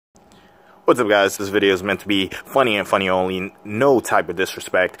What's up, guys? This video is meant to be funny and funny only, no type of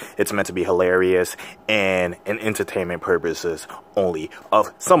disrespect. It's meant to be hilarious and entertainment purposes only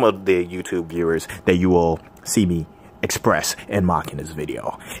of some of the YouTube viewers that you will see me express and mock in this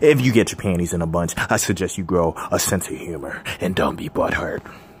video. If you get your panties in a bunch, I suggest you grow a sense of humor and don't be butthurt.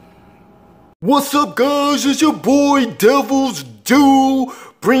 What's up, guys? It's your boy Devil's Due,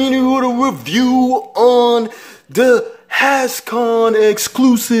 bringing you a review on the HasCon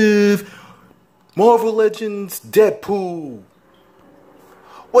exclusive Marvel Legends Deadpool.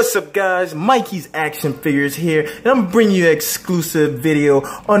 What's up, guys? Mikey's Action Figures here, and I'm bringing you an exclusive video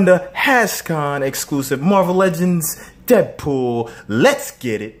on the HasCon exclusive Marvel Legends Deadpool. Let's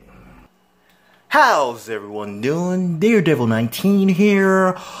get it. How's everyone doing? Daredevil19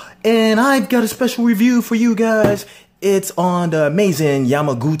 here, and I've got a special review for you guys. It's on the amazing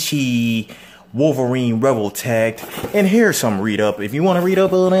Yamaguchi Wolverine Rebel Tech, and here's some read up if you want to read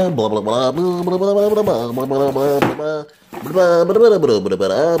up on it. Blah blah blah blah blah blah blah blah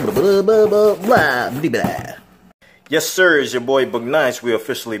blah blah. Yes, sir, it's your boy Bug Nice. We're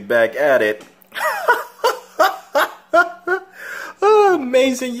officially back at it. Oh,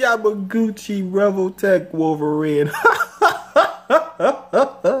 amazing Yamaguchi Rebel Tech Wolverine.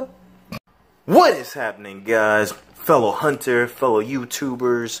 What is happening, guys? Fellow hunter, fellow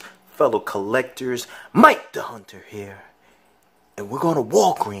YouTubers, fellow collectors, Mike the Hunter here, and we're going to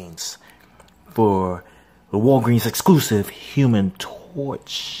Walgreens for the Walgreens exclusive Human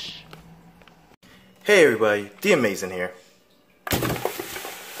Torch. Hey everybody, The Amazing here.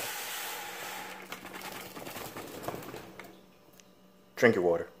 Drink your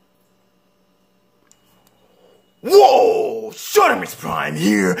water. Whoa! Shorterman's Prime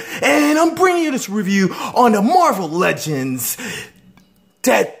here, and I'm bringing you this review on the Marvel Legends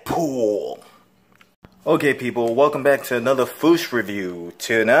Deadpool. Okay, people, welcome back to another Foosh review.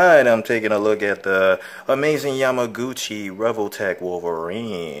 Tonight, I'm taking a look at the amazing Yamaguchi Rebel Tech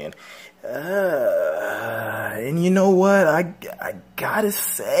Wolverine. And you know what? I gotta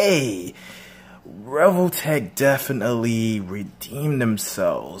say, Rebel Tech definitely redeemed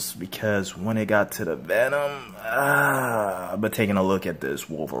themselves, because when it got to the Venom, but taking a look at this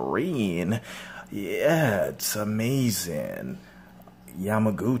Wolverine, yeah, it's amazing.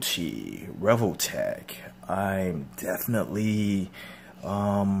 Yamaguchi, Rebel Tech, I'm definitely,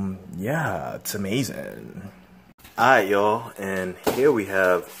 yeah, it's amazing. Alright, y'all, and here we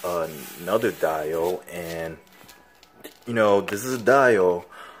have another dial, and, you know, this is a dial,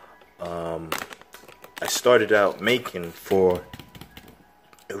 I started out making for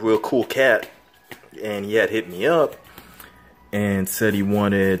a real cool cat, and he had hit me up, and said he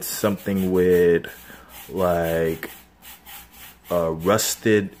wanted something with, like, a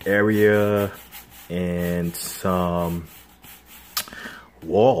rusted area and some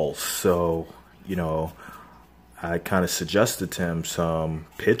walls. So, you know, I kind of suggested to him some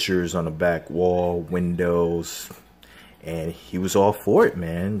pictures on the back wall, windows, and he was all for it,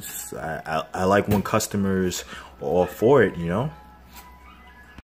 man. I like when customers are all for it, you know.